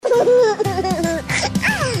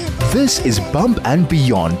This is Bump and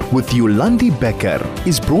Beyond with Yolandi Becker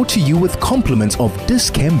is brought to you with compliments of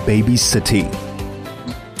Dis-Chem Baby City.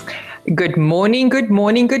 Good morning, good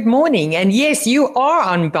morning, good morning. And yes, you are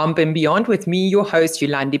on Bump and Beyond with me, your host,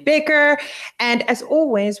 Yolandi Becker. And as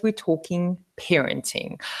always, we're talking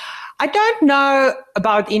parenting. I don't know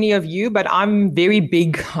about any of you, but I'm very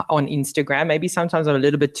big on Instagram. Maybe sometimes I'm a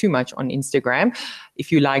little bit too much on Instagram.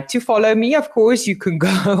 If you like to follow me, of course, you can go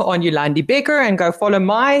on Yolandi Becker and go follow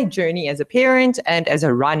my journey as a parent and as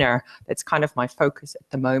a runner. That's kind of my focus at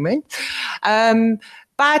the moment.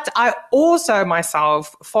 But I also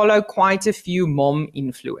myself follow quite a few mom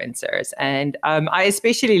influencers. And I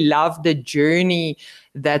especially love the journey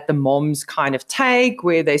that the moms kind of take,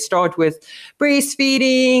 where they start with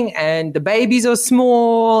breastfeeding and the babies are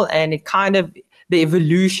small and it kind of the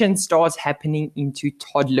evolution starts happening into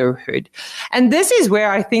toddlerhood. And this is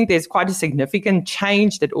where I think there's quite a significant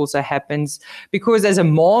change that also happens, because as a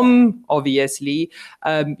mom, obviously,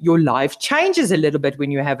 your life changes a little bit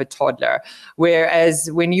when you have a toddler. Whereas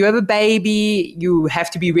when you have a baby, you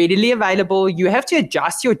have to be readily available. You have to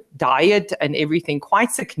adjust your diet and everything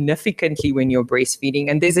quite significantly when you're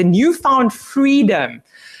breastfeeding. And there's a newfound freedom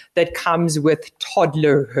that comes with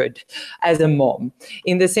toddlerhood as a mom,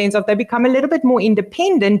 in the sense of they become a little bit more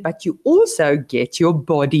independent, but you also get your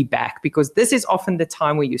body back, because this is often the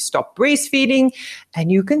time where you stop breastfeeding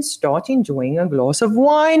and you can start enjoying a glass of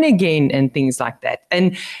wine again and things like that.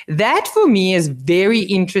 And that for me is very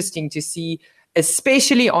interesting to see,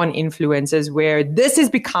 especially on influencers, where this has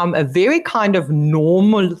become a very kind of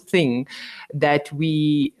normal thing that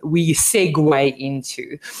we segue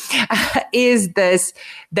into, is this,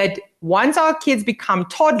 that once our kids become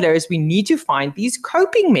toddlers, we need to find these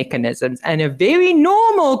coping mechanisms. And a very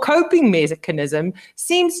normal coping mechanism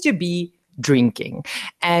seems to be drinking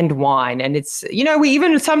and wine. And it's, we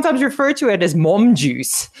even sometimes refer to it as mom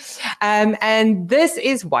juice. And this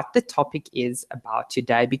is what the topic is about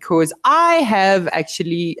today, because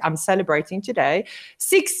I'm celebrating today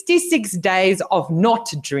 66 days of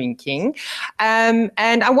not drinking. And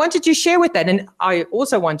I wanted to share with that. And I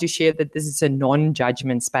also want to share that this is a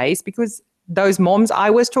non-judgment space, because those moms I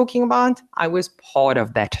was talking about, I was part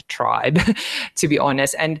of that tribe, to be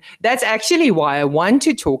honest. And that's actually why I want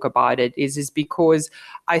to talk about it, is because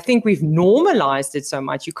I think we've normalized it so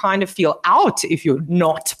much. You kind of feel out if you're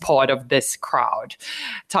not part of this crowd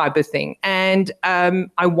type of thing. And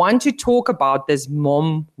I want to talk about this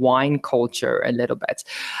mom wine culture a little bit.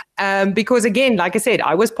 Because again, like I said,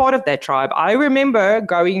 I was part of that tribe. I remember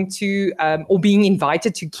going to or being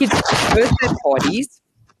invited to kids' birthday parties,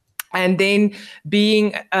 and then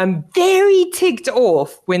being very ticked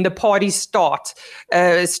off when the party started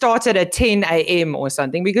at 10 a.m. or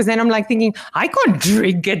something, because then I'm like thinking, I can't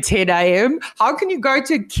drink at 10 a.m. How can you go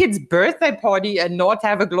to a kid's birthday party and not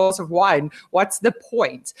have a glass of wine? What's the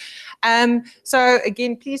point? So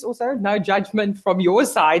again, please also no judgment from your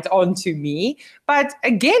side onto me. But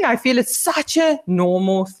again, I feel it's such a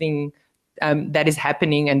normal thing that is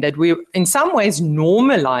happening, and that we're in some ways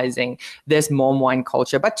normalizing this mom wine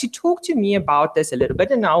culture. But to talk to me about this a little bit,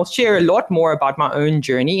 and I'll share a lot more about my own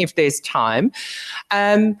journey if there's time.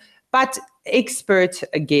 But expert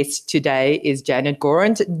guest today is Janet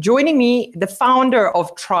Gourand, joining me, the founder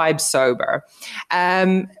of Tribe Sober.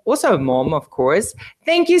 Also a mom, of course.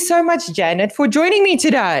 Thank you so much, Janet, for joining me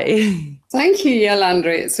today. Thank you, Yolanda.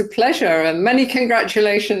 It's a pleasure, and many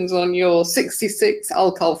congratulations on your 66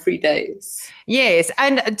 alcohol-free days. Yes,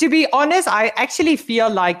 and to be honest, I actually feel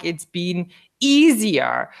like it's been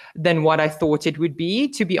easier than what I thought it would be,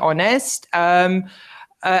 to be honest.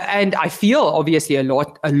 And I feel obviously a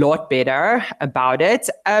lot better about it.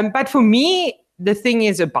 But for me, the thing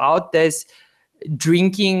is about this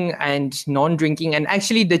drinking and non-drinking, and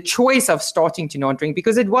actually the choice of starting to not drink,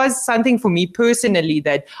 because it was something for me personally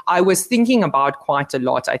that I was thinking about quite a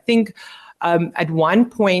lot. I think at one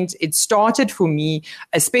point it started for me,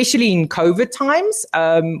 especially in COVID times,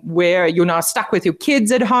 where you're now stuck with your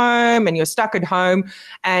kids at home and you're stuck at home,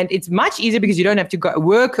 and it's much easier because you don't have to go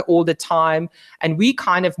work all the time. And me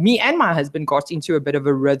and my husband got into a bit of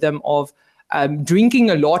a rhythm of drinking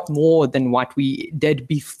a lot more than what we did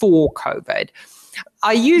before COVID.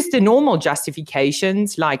 I used the normal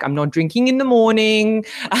justifications, like I'm not drinking in the morning,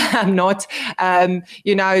 I'm not,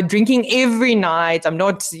 drinking every night, I'm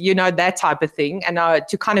not, that type of thing, and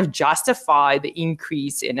to kind of justify the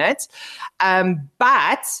increase in it.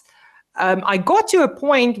 But I got to a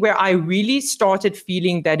point where I really started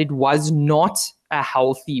feeling that it was not a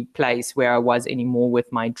healthy place where I was anymore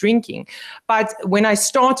with my drinking. But when I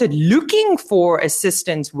started looking for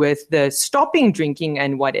assistance with the stopping drinking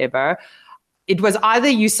and whatever, it was either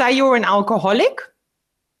you say you're an alcoholic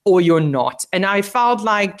or you're not. And I felt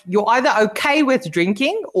like you're either okay with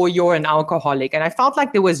drinking or you're an alcoholic. And I felt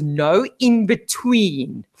like there was no in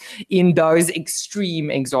between in those extreme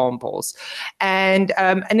examples. And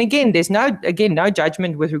again, there's no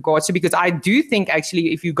judgment with regards to, because I do think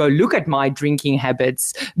actually, if you go look at my drinking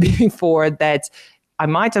habits before that, I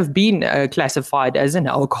might have been classified as an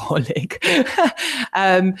alcoholic.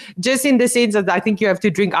 Just in the sense that I think you have to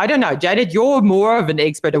drink. I don't know, Janet, you're more of an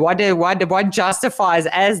expert. What justifies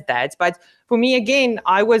as that? But for me, again,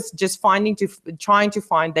 I was just trying to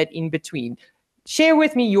find that in between. Share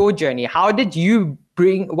with me your journey. How did you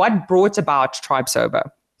what brought about Tribe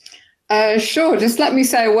Sober? Sure. Just let me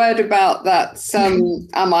say a word about that.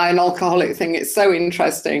 Am I an alcoholic thing? It's so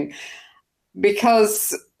interesting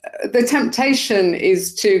because the temptation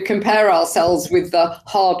is to compare ourselves with the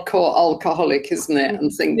hardcore alcoholic, isn't it?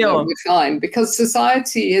 And think that we're fine, because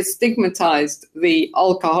society has stigmatized the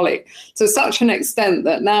alcoholic to such an extent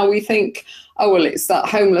that now we think, oh, well, it's that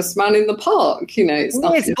homeless man in the park, it's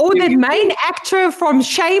nothing. Or the main actor from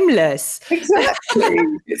Shameless. Exactly.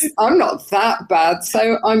 I'm not that bad,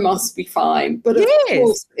 so I must be fine. But of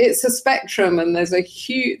course, it's a spectrum, and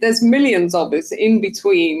there's millions of us in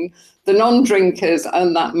between the non-drinkers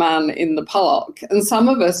and that man in the park. And some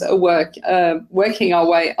of us are working our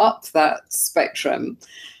way up that spectrum.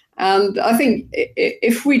 And I think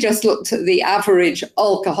if we just looked at the average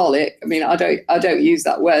alcoholic, I mean, I don't use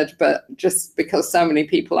that word, but just because so many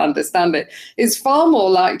people understand it, is far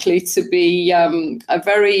more likely to be a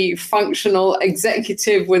very functional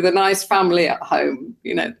executive with a nice family at home.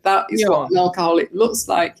 That is what an alcoholic looks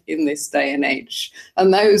like in this day and age.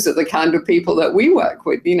 And those are the kind of people that we work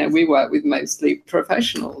with. We work with mostly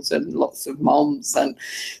professionals and lots of moms. And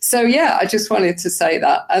so, I just wanted to say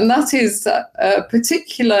that. And that is a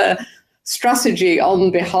particular strategy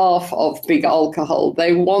on behalf of big alcohol.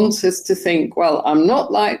 They want us to think, well, I'm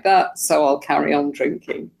not like that, so I'll carry on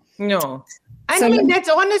drinking. No. I mean, that's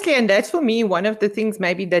honestly, and that's for me, one of the things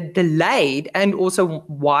maybe that delayed, and also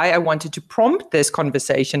why I wanted to prompt this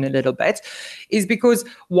conversation a little bit, is because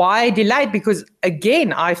why I delayed, because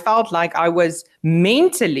again, I felt like I was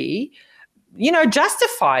mentally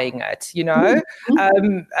justifying it,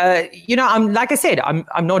 I'm, like I said,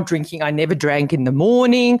 I'm not drinking. I never drank in the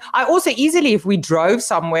morning. I also easily, if we drove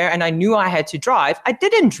somewhere and I knew I had to drive, I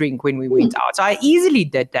didn't drink when we went out. So I easily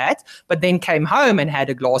did that, but then came home and had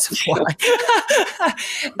a glass of wine.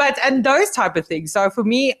 and those type of things. So for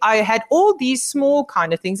me, I had all these small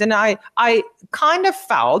kind of things, and I kind of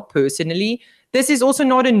felt personally, this is also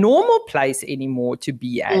not a normal place anymore to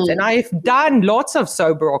be at. And I've done lots of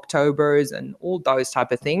sober Octobers and all those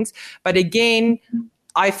type of things. But again,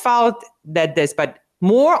 I felt that but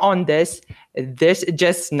more on this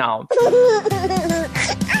just now.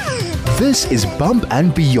 This is Bump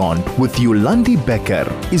and Beyond with Yolandi Becker,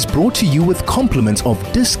 is brought to you with compliments of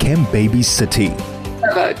Discam Baby City.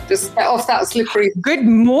 Just get off that slippery. Good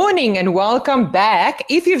morning and welcome back.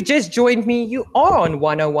 If you've just joined me, you are on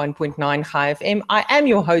 101.9 High FM. I am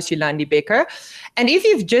your host, Yolandi Becker. And if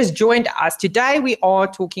you've just joined us today, we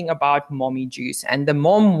are talking about mommy juice and the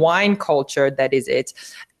mom wine culture that is it.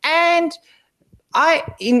 And I,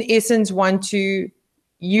 in essence, want you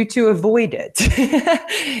to avoid it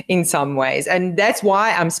in some ways. And that's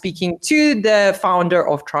why I'm speaking to the founder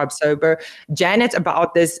of Tribe Sober, Janet,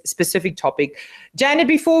 about this specific topic. Janet,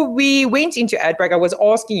 before we went into ad break, I was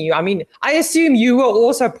asking you, I mean, I assume you were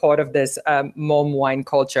also part of this mom wine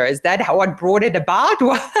culture. Is that what brought it about?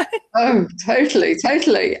 Oh, totally.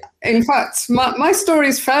 In fact, my story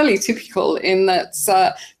is fairly typical in that,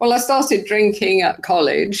 I started drinking at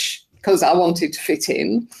college because I wanted to fit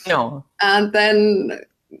in. No. And then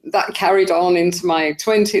that carried on into my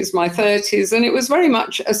 20s, my 30s, and it was very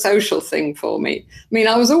much a social thing for me. I mean,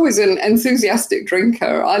 I was always an enthusiastic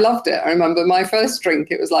drinker. I loved it. I remember my first drink,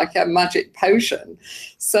 it was like a magic potion.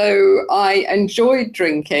 So I enjoyed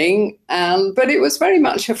drinking, but it was very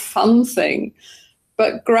much a fun thing.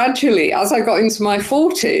 But gradually, as I got into my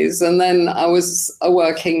 40s, and then I was a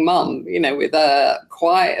working mum, with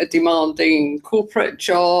quite a demanding corporate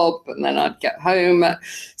job, and then I'd get home at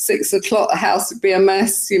 6 o'clock, the house would be a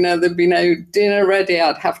mess, there'd be no dinner ready,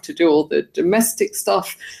 I'd have to do all the domestic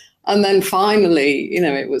stuff. And then finally,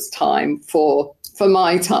 it was time for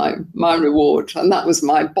my reward, and that was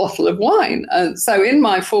my bottle of wine. And so in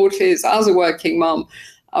my 40s, as a working mum,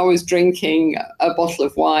 I was drinking a bottle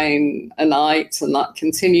of wine a night, and that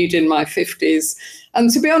continued in my 50s. And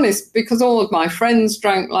to be honest, because all of my friends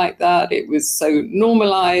drank like that, it was so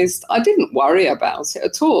normalized, I didn't worry about it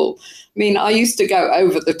at all. I mean, I used to go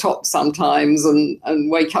over the top sometimes and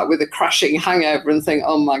wake up with a crashing hangover and think,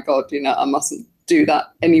 oh my God, I mustn't do that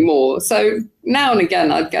anymore. So now and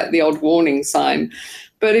again, I'd get the odd warning sign.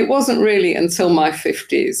 But it wasn't really until my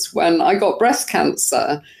 50s when I got breast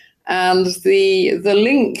cancer. And the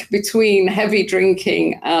link between heavy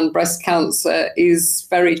drinking and breast cancer is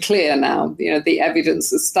very clear now. The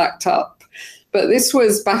evidence is stacked up. But this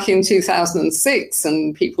was back in 2006,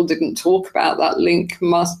 and people didn't talk about that link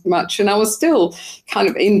much. And I was still kind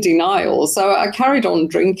of in denial. So I carried on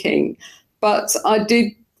drinking. But I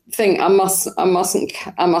did think I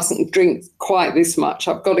mustn't drink quite this much.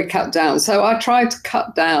 I've got to cut down. So I tried to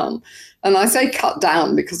cut down. And I say cut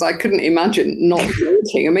down because I couldn't imagine not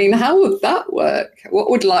drinking. I mean, how would that work?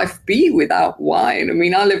 What would life be without wine? I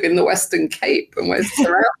mean, I live in the Western Cape and we're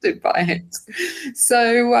surrounded by it.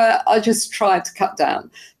 So I just tried to cut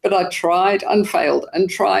down. But I tried and failed and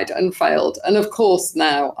tried and failed. And of course,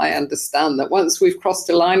 now I understand that once we've crossed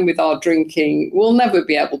a line with our drinking, we'll never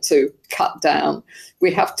be able to cut down.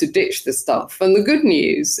 We have to ditch the stuff. And the good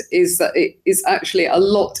news is that it is actually a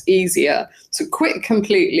lot easier to quit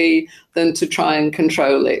completely than to try and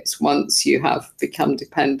control it once you have become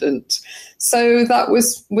dependent. So that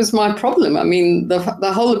was my problem. I mean,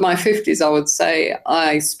 the whole of my 50s, I would say,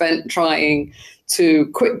 I spent trying to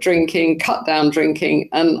quit drinking, cut down drinking,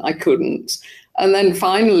 and I couldn't. And then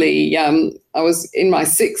finally, I was in my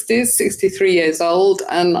 60s, 63 years old,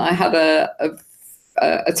 and I had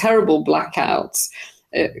a terrible blackout.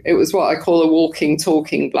 It was what I call a walking,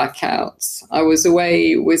 talking blackout. I was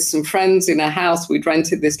away with some friends in a house. We'd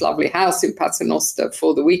rented this lovely house in Paternoster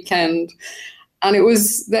for the weekend. And it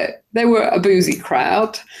was that they were a boozy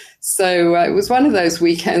crowd. So it was one of those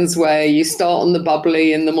weekends where you start on the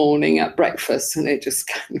bubbly in the morning at breakfast and it just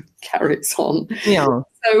kind of carries on. Yeah.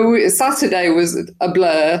 So Saturday was a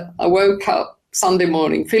blur. I woke up Sunday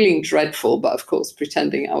morning feeling dreadful, but of course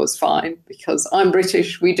pretending I was fine because I'm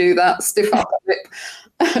British. We do that, stiff upper lip.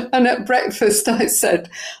 And at breakfast I said,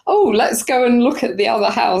 let's go and look at the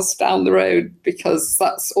other house down the road because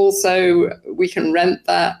that's also, we can rent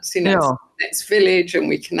that, next village and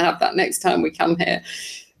we can have that next time we come here.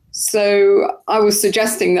 So I was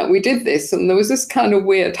suggesting that we did this and there was this kind of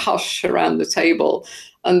weird hush around the table.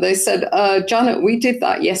 And they said, Janet, we did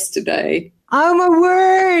that yesterday. Oh, my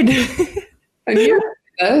word. And you were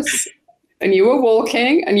with us, and you were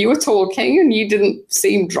walking, and you were talking, and you didn't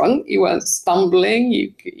seem drunk. You weren't stumbling.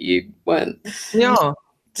 You weren't. Yeah.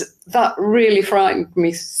 That really frightened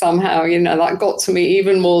me somehow. That got to me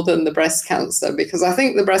even more than the breast cancer, because I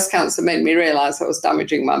think the breast cancer made me realize I was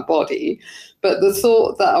damaging my body. But the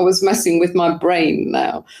thought that I was messing with my brain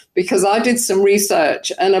now, because I did some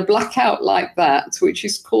research and a blackout like that, which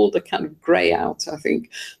is called a kind of grey out, I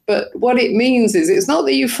think. But what it means is it's not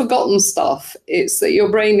that you've forgotten stuff. It's that your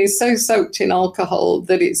brain is so soaked in alcohol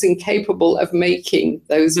that it's incapable of making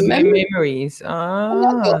those memories.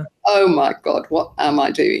 Oh my God, what am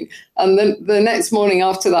I doing? And then the next morning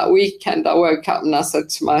after that weekend, I woke up and I said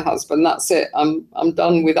to my husband, that's it, I'm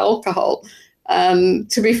done with alcohol. And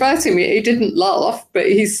to be fair to me, he didn't laugh, but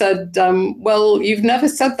he said, well, you've never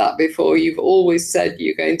said that before. You've always said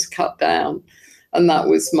you're going to cut down. And that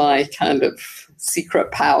was my kind of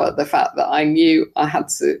secret power, the fact that I knew I had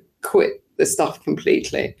to quit the stuff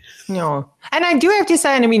completely. Yeah. And I do have to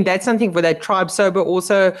say, and I mean, that's something for that tribe sober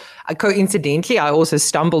also, coincidentally, I also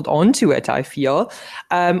stumbled onto it, I feel,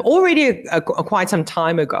 already quite some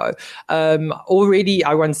time ago. Already,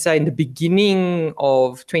 I want to say in the beginning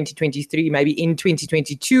of 2023, maybe in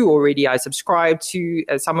 2022 already, I subscribed to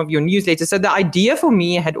some of your newsletters. So the idea for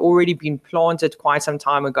me had already been planted quite some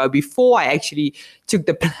time ago before I actually took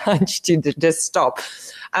the plunge to just stop.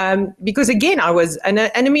 Because again, I was, and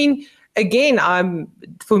I mean, again,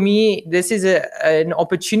 for me, this is an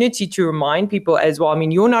opportunity to remind people as well. I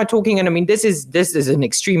mean, you're now talking, and I mean, this is an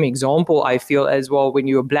extreme example, I feel, as well, when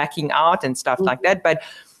you're blacking out and stuff like that. But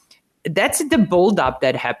that's the build-up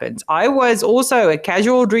that happens. I was also a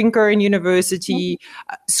casual drinker in university,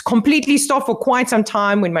 completely stopped for quite some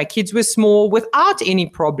time when my kids were small without any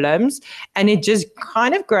problems. And it just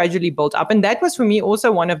kind of gradually built up. And that was for me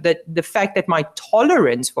also one of the fact that my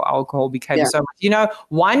tolerance for alcohol became so much.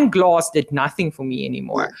 One glass did nothing for me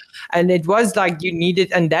anymore. And it was like you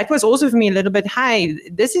needed, and that was also for me a little bit, hey,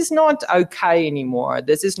 this is not okay anymore.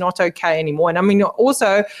 This is not okay anymore. And I mean,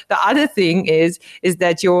 also the other thing is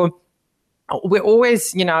that we're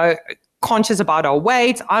always, conscious about our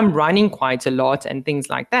weight. I'm running quite a lot and things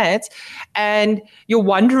like that. And you're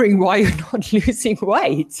wondering why you're not losing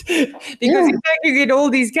weight. Because in fact, you get all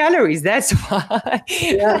these calories. That's why.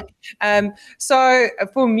 Yeah. So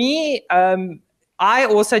for me, I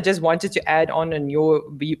also just wanted to add on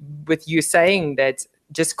with you saying that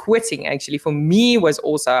just quitting actually for me was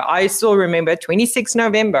also, I still remember 26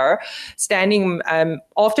 November standing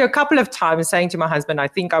after a couple of times saying to my husband, I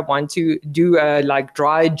think I want to do a like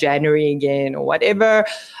dry January again or whatever,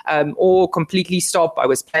 or completely stop. I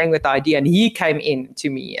was playing with the idea, and he came in to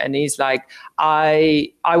me and he's like,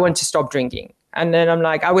 I want to stop drinking. And then I'm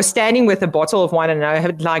like, I was standing with a bottle of wine and I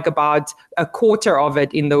had like about a quarter of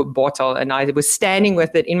it in the bottle. And I was standing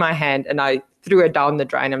with it in my hand and I threw it down the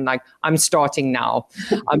drain. I'm like, I'm starting now.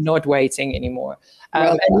 I'm not waiting anymore.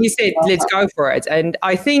 And he said, let's go for it. And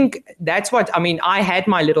I think that's what, I mean, I had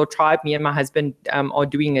my little tribe. Me and my husband are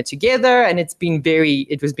doing it together. And it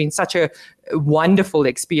was been such a wonderful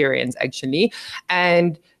experience, actually.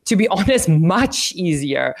 And to be honest, much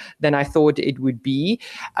easier than I thought it would be,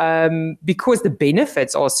 because the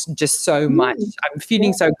benefits are just so much. I'm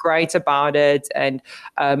feeling so great about it, and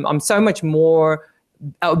I'm so much more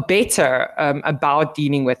better about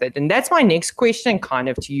dealing with it. And that's my next question kind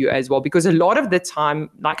of to you as well, because a lot of the time,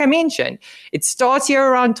 like I mentioned, it starts here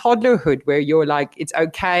around toddlerhood where you're like, it's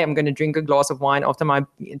okay, I'm going to drink a glass of wine after my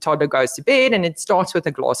toddler goes to bed. And it starts with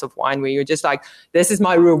a glass of wine where you're just like, this is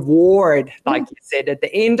my reward, like you said, at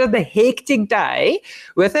the end of the hectic day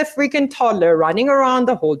with a freaking toddler running around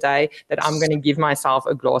the whole day, that I'm going to give myself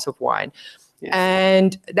a glass of wine. Yeah.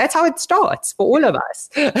 And that's how it starts for all of us.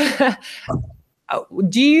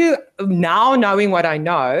 Do you, now knowing what I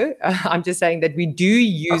know, I'm just saying that we do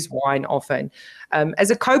use wine often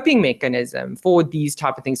as a coping mechanism for these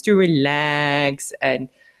type of things, to relax. And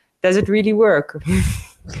does it really work?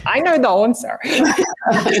 I know the answer.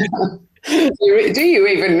 Do you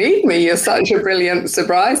even need me? You're such a brilliant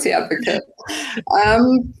sobriety advocate.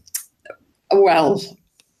 Well,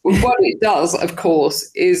 what it does, of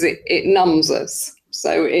course, is it numbs us.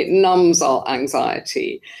 So it numbs our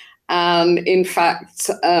anxiety. And in fact,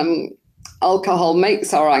 alcohol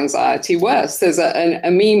makes our anxiety worse. There's a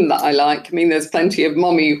meme that I like. I mean, there's plenty of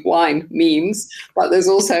mommy wine memes, but there's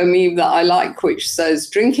also a meme that I like, which says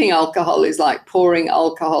drinking alcohol is like pouring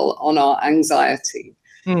alcohol on our anxiety.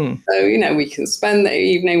 So, we can spend the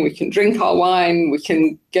evening, we can drink our wine, we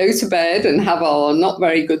can go to bed and have our not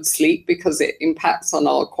very good sleep because it impacts on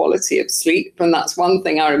our quality of sleep. And that's one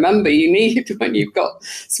thing I remember you need when you've got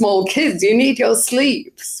small kids, you need your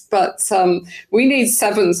sleeps. But we need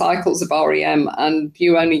 7 cycles of REM, and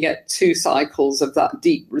you only get 2 cycles of that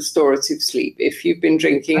deep restorative sleep if you've been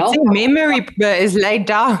drinking alcohol. Memory is laid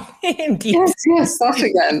down. Yes, that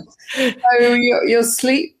again. So your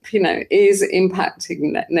sleep, is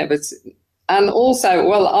impacting negatively. And also,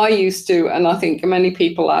 well, I used to, and I think many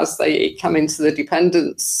people as they come into the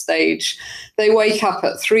dependence stage, they wake up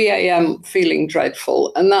at 3 a.m. feeling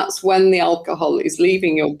dreadful. And that's when the alcohol is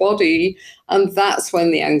leaving your body. And that's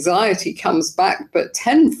when the anxiety comes back, but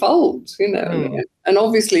tenfold, And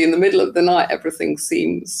obviously in the middle of the night, everything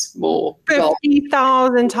seems more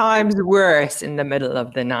 50,000 times worse in the middle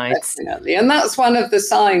of the night. Definitely. And that's one of the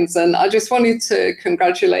signs. And I just wanted to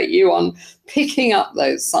congratulate you on picking up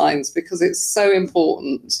those signs, because it's so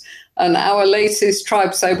important. And our latest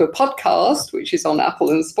Tribe Sober podcast, which is on Apple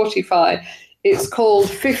and Spotify, it's called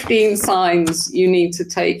 15 Signs You Need to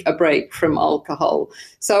Take a Break from Alcohol.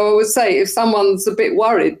 So I would say if someone's a bit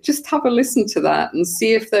worried, just have a listen to that and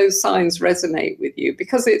see if those signs resonate with you.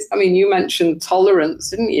 Because you mentioned tolerance,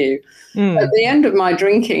 didn't you? At the end of my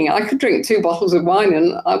drinking, I could drink 2 bottles of wine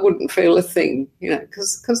and I wouldn't feel a thing,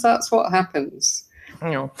 because that's what happens.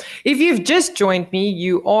 If you've just joined me,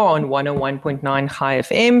 you are on 101.9 High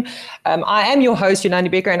FM. I am your host, Yolandi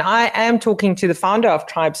Becker, and I am talking to the founder of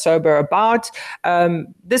Tribe Sober about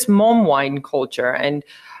this mom wine culture and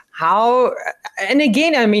how, and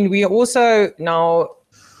again, we also now,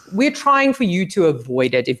 we're trying for you to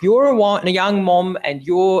avoid it. If you're a young mom and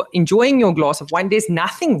you're enjoying your glass of wine, there's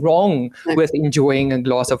nothing wrong with enjoying a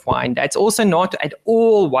glass of wine. That's also not at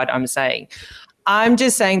all what I'm saying. I'm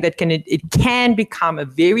just saying that it can become a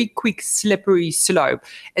very quick, slippery slope,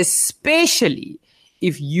 especially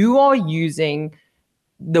if you are using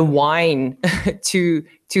the wine to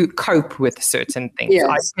cope with certain things. Yes,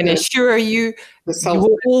 I can assure you, you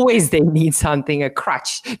will always then need something, a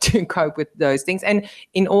crutch to cope with those things. And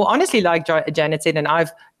in all honesty, like Janet said, and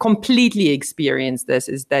I've completely experienced this,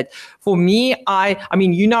 is that for me, I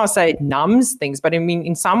mean, you now say it numbs things, but I mean,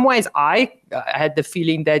 in some ways, I had the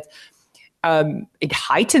feeling that it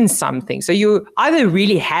heightens something. So you're either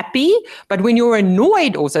really happy, but when you're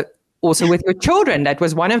annoyed also, also with your children. That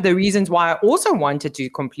was one of the reasons why I also wanted to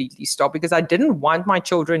completely stop, because I didn't want my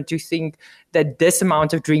children to think that this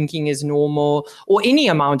amount of drinking is normal or any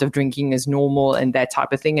amount of drinking is normal and that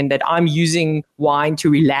type of thing, and that I'm using wine to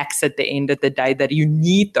relax at the end of the day, that you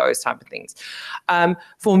need those type of things.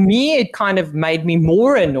 For me, it kind of made me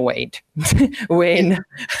more annoyed when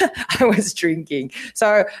I was drinking.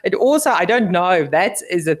 So it also, I don't know if that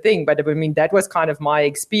is a thing, but I mean, that was kind of my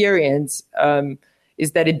experience,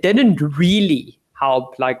 is that it didn't really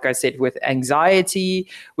help, like I said, with anxiety,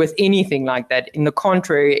 with anything like that. In the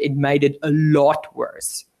contrary, it made it a lot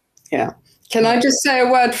worse. Yeah. Can I just say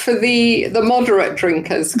a word for the moderate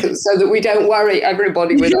drinkers, so that we don't worry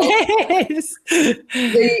everybody with yes.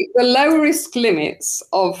 the low risk limits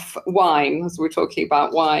of wine, as we're talking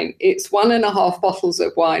about wine, it's 1.5 bottles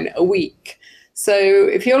of wine a week. So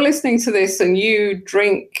if you're listening to this and you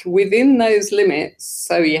drink within those limits,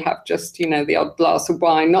 so you have just, the odd glass of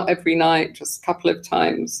wine, not every night, just a couple of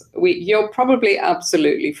times a week, you're probably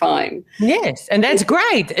absolutely fine. Yes, and that's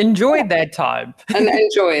great. Enjoy that time. And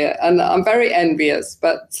enjoy it. And I'm very envious.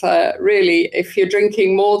 But really, if you're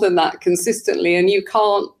drinking more than that consistently and you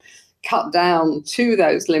can't cut down to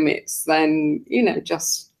those limits, then,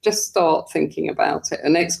 just start thinking about it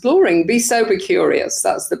and exploring. Be sober curious.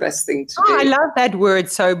 That's the best thing to do. I love that word,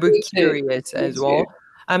 sober curious, as well.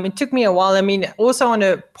 It took me a while. I mean, also on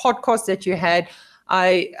a podcast that you had,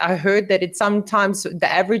 I heard that it's sometimes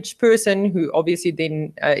the average person, who obviously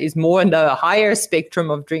then is more on the higher spectrum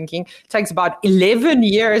of drinking, takes about 11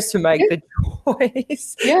 years to make the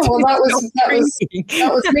choice. Yeah, well, that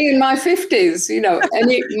was me in my 50s.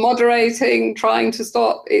 Any moderating, trying to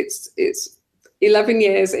stop, it's 11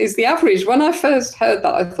 years is the average. When I first heard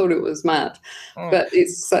that, I thought it was mad, but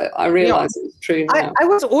it's I realize it's true now. I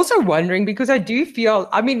was also wondering, because I do feel,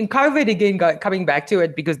 I mean, COVID again, coming back to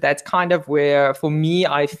it, because that's kind of where, for me,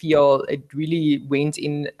 I feel it really went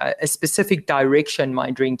in a specific direction, my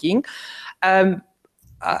drinking.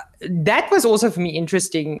 That was also for me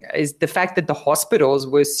interesting, is the fact that the hospitals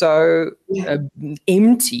were so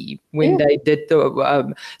empty when they did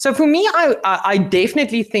the. So for me, I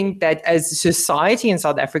definitely think that as a society in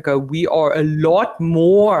South Africa, we are a lot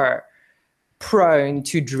more prone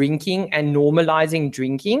to drinking and normalizing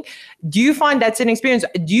drinking. Do you find that's an experience?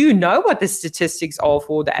 Do you know what the statistics are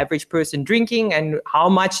for the average person drinking and how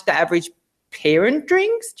much the average parent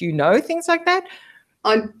drinks? Do you know things like that?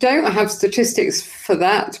 I don't have statistics for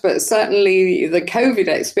that, but certainly the COVID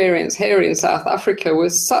experience here in South Africa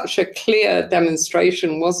was such a clear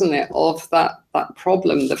demonstration, wasn't it, of that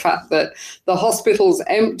problem, the fact that the hospitals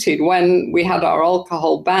emptied when we had our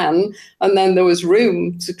alcohol ban, and then there was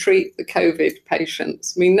room to treat the COVID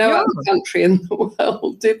patients. I mean, no other country in the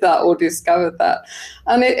world did that or discovered that.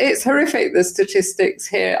 And it's horrific, the statistics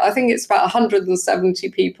here. I think it's about 170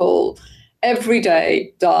 people every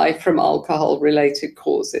day die from alcohol-related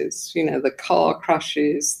causes. The car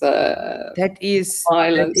crashes, the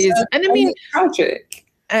violence. And I mean, it's tragic.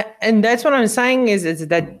 And that's what I'm saying is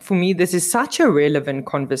that for me, this is such a relevant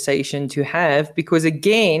conversation to have, because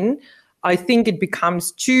again, I think it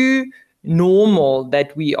becomes too normal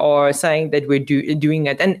that we are saying that we're doing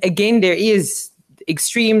it. And again, there is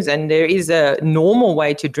extremes and there is a normal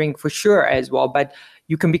way to drink for sure as well. But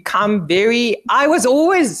you can become I was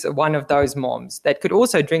always one of those moms that could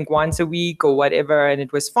also drink once a week or whatever, and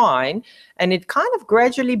it was fine. And it kind of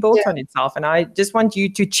gradually built on itself. And I just want you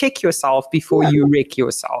to check yourself before you wreck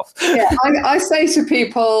yourself. I say to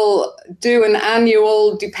people, do an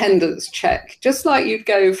annual dependence check, just like you'd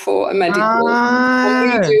go for a medical.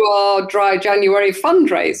 And we do our Dry January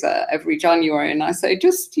fundraiser every January. And I say,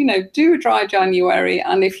 just, do a Dry January.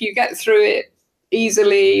 And if you get through it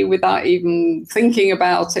easily without even thinking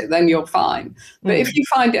about it, then you're fine. But if you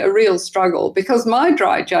find it a real struggle, because my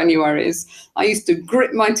dry Januaries, I used to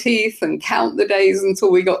grit my teeth and count the days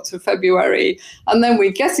until we got to February. And then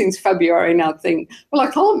we get into February and I'd think, well,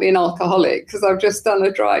 I can't be an alcoholic because I've just done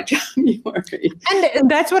a dry January.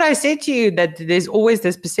 And that's what I said to you, that there's always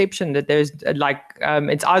this perception that there's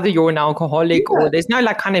it's either you're an alcoholic or there's no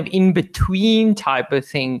kind of in between type of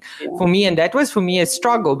thing for me. And that was for me a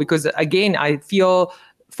struggle, because again, I feel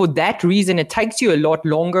for that reason, it takes you a lot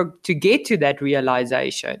longer to get to that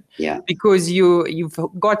realization. Because you've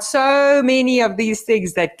got so many of these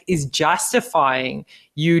things that is justifying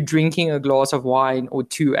you drinking a glass of wine or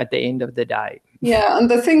two at the end of the day. Yeah, and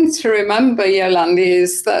the thing to remember, Yolandi,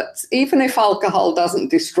 is that even if alcohol doesn't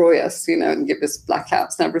destroy us, and give us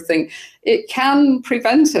blackouts and everything, it can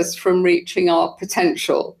prevent us from reaching our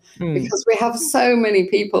potential, because we have so many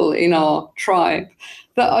people in our tribe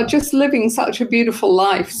that are just living such a beautiful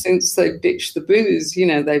life since they've ditched the booze.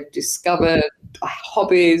 They've discovered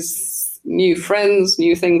hobbies, new friends,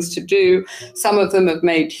 new things to do. Some of them have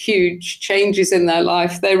made huge changes in their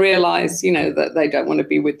life. They realize, that they don't want to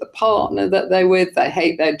be with the partner that they're with. They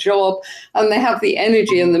hate their job, and they have the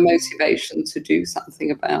energy and the motivation to do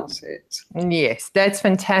something about it. Yes, that's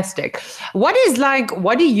fantastic. What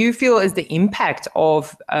do you feel is the impact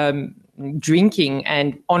of drinking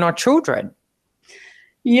and on our children?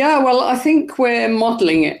 Yeah, well, I think we're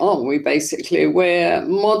modeling it, aren't we? Basically, we're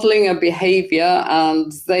modeling a behavior,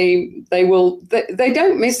 and they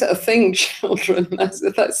don't miss a thing. Children,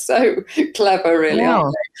 that's so clever, really,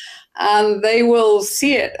 aren't they? And they will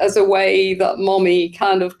see it as a way that mommy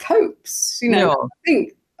kind of copes. I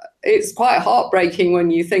think it's quite heartbreaking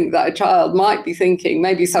when you think that a child might be thinking,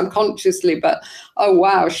 maybe subconsciously, but, oh,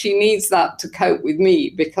 wow, she needs that to cope with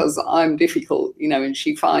me because I'm difficult, and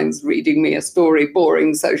she finds reading me a story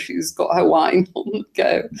boring, so she's got her wine on the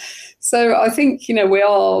go. So I think, we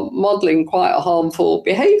are modeling quite a harmful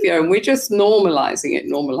behavior, and we're just normalizing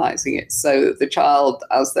it so that the child,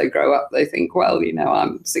 as they grow up, they think, well,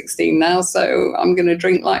 I'm 16 now, so I'm going to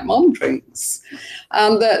drink like mom drinks.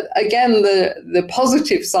 And again, the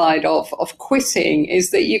positive side of quitting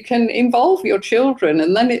is that you can involve your children,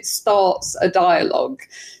 and then it starts a dialogue.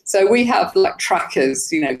 So we have like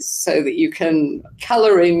trackers, so that you can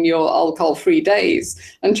color in your alcohol-free days,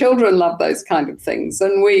 and children love those kind of things.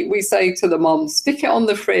 And we say to the moms, stick it on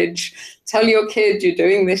the fridge, tell your kid you're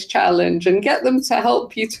doing this challenge, and get them to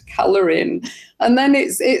help you to color in. And then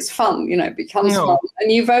it's fun, it becomes fun.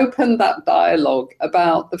 And you've opened that dialogue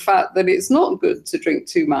about the fact that it's not good to drink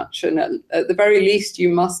too much. And at the very least, you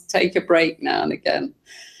must take a break now and again.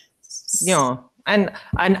 Yeah. And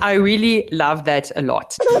I really love that a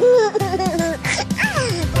lot.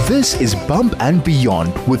 This is Bump and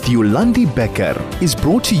Beyond with Yolandi Becker is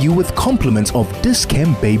brought to you with compliments of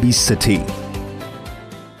Dis-Chem Baby City.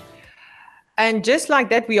 And just like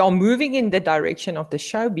that, we are moving in the direction of the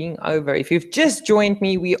show being over. If you've just joined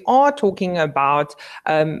me, we are talking about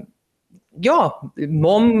mom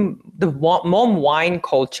wine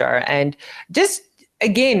culture, and just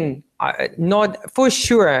again, not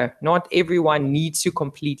everyone needs to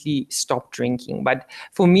completely stop drinking, but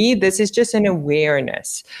for me, this is just an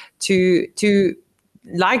awareness to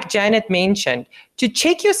like Janet mentioned, to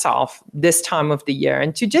check yourself this time of the year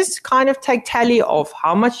and to just kind of take tally of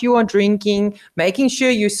how much you are drinking, making sure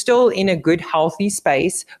you're still in a good, healthy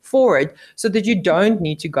space for it so that you don't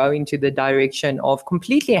need to go into the direction of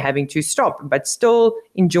completely having to stop, but still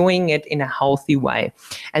enjoying it in a healthy way.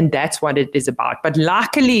 And that's what it is about. But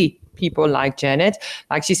luckily, people like Janet,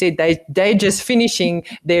 like she said, they're just finishing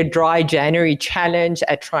their dry January challenge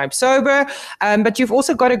at Tribe Sober. But you've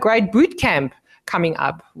also got a great boot camp coming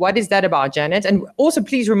up. What is that about, Janet? And also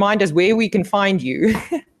please remind us where we can find you.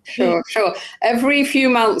 Sure. Every few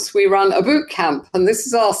months we run a boot camp, and this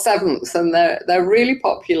is our 7th, and they're really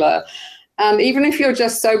popular. And even if you're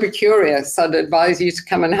just sober curious, I'd advise you to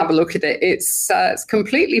come and have a look at it. It's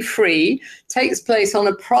completely free, takes place on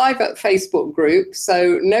a private Facebook group.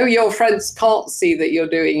 So no, your friends can't see that you're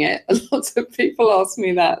doing it. A lot of people ask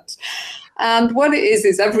me that. And what it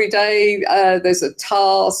is every day there's a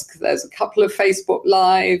task, there's a couple of Facebook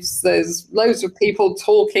Lives, there's loads of people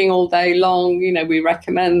talking all day long. We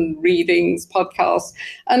recommend readings, podcasts,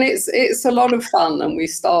 and it's a lot of fun. And we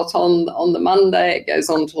start on the Monday, it goes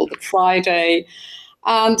on till the Friday.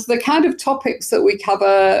 And the kind of topics that we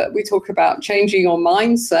cover, we talk about changing your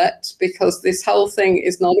mindset, because this whole thing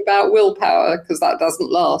is not about willpower, because that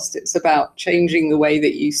doesn't last. It's about changing the way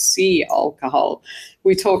that you see alcohol.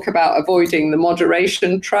 We talk about avoiding the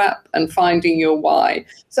moderation trap and finding your why.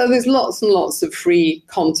 So there's lots and lots of free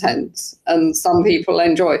content, and some people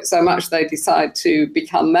enjoy it so much they decide to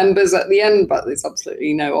become members at the end, but there's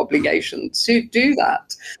absolutely no obligation to do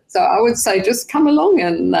that. So I would say just come along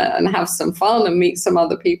and have some fun and meet some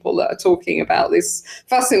other people that are talking about this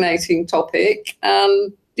fascinating topic,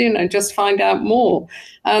 and just find out more.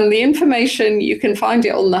 And the information, you can find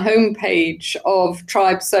it on the homepage of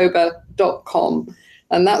tribesober.com.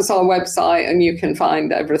 And that's our website, and you can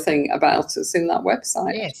find everything about us in that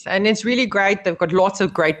website. Yes, and it's really great. They've got lots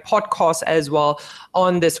of great podcasts as well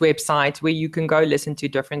on this website where you can go listen to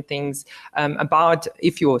different things about,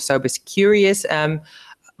 if you're sober curious,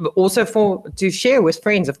 also to share with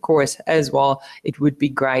friends, of course, as well. It would be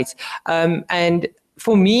great. And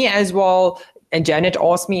for me as well, and Janet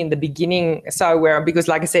asked me in the beginning, because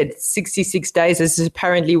like I said, 66 days, this is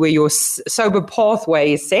apparently where your sober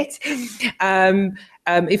pathway is set.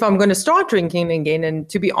 if I'm going to start drinking again. And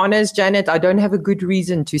to be honest, Janet, I don't have a good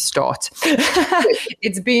reason to start.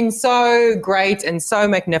 It's been so great and so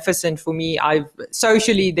magnificent for me.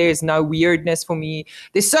 Socially, there's no weirdness for me.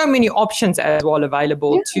 There's so many options as well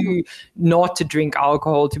available to not to drink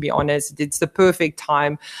alcohol, to be honest. It's the perfect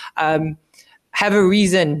time. Have a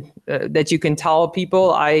reason that you can tell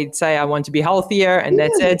people. I'd say I want to be healthier, and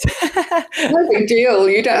that's it. No big deal.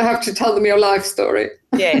 You don't have to tell them your life story.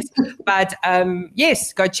 Yes, but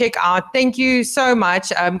yes, go check out. Thank you so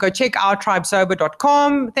much. Go check out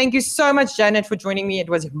tribesober.com. Thank you so much, Janet, for joining me. It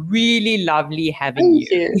was really lovely having you.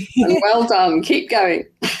 Thank you. And well done. Keep going.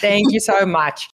 Thank you so much.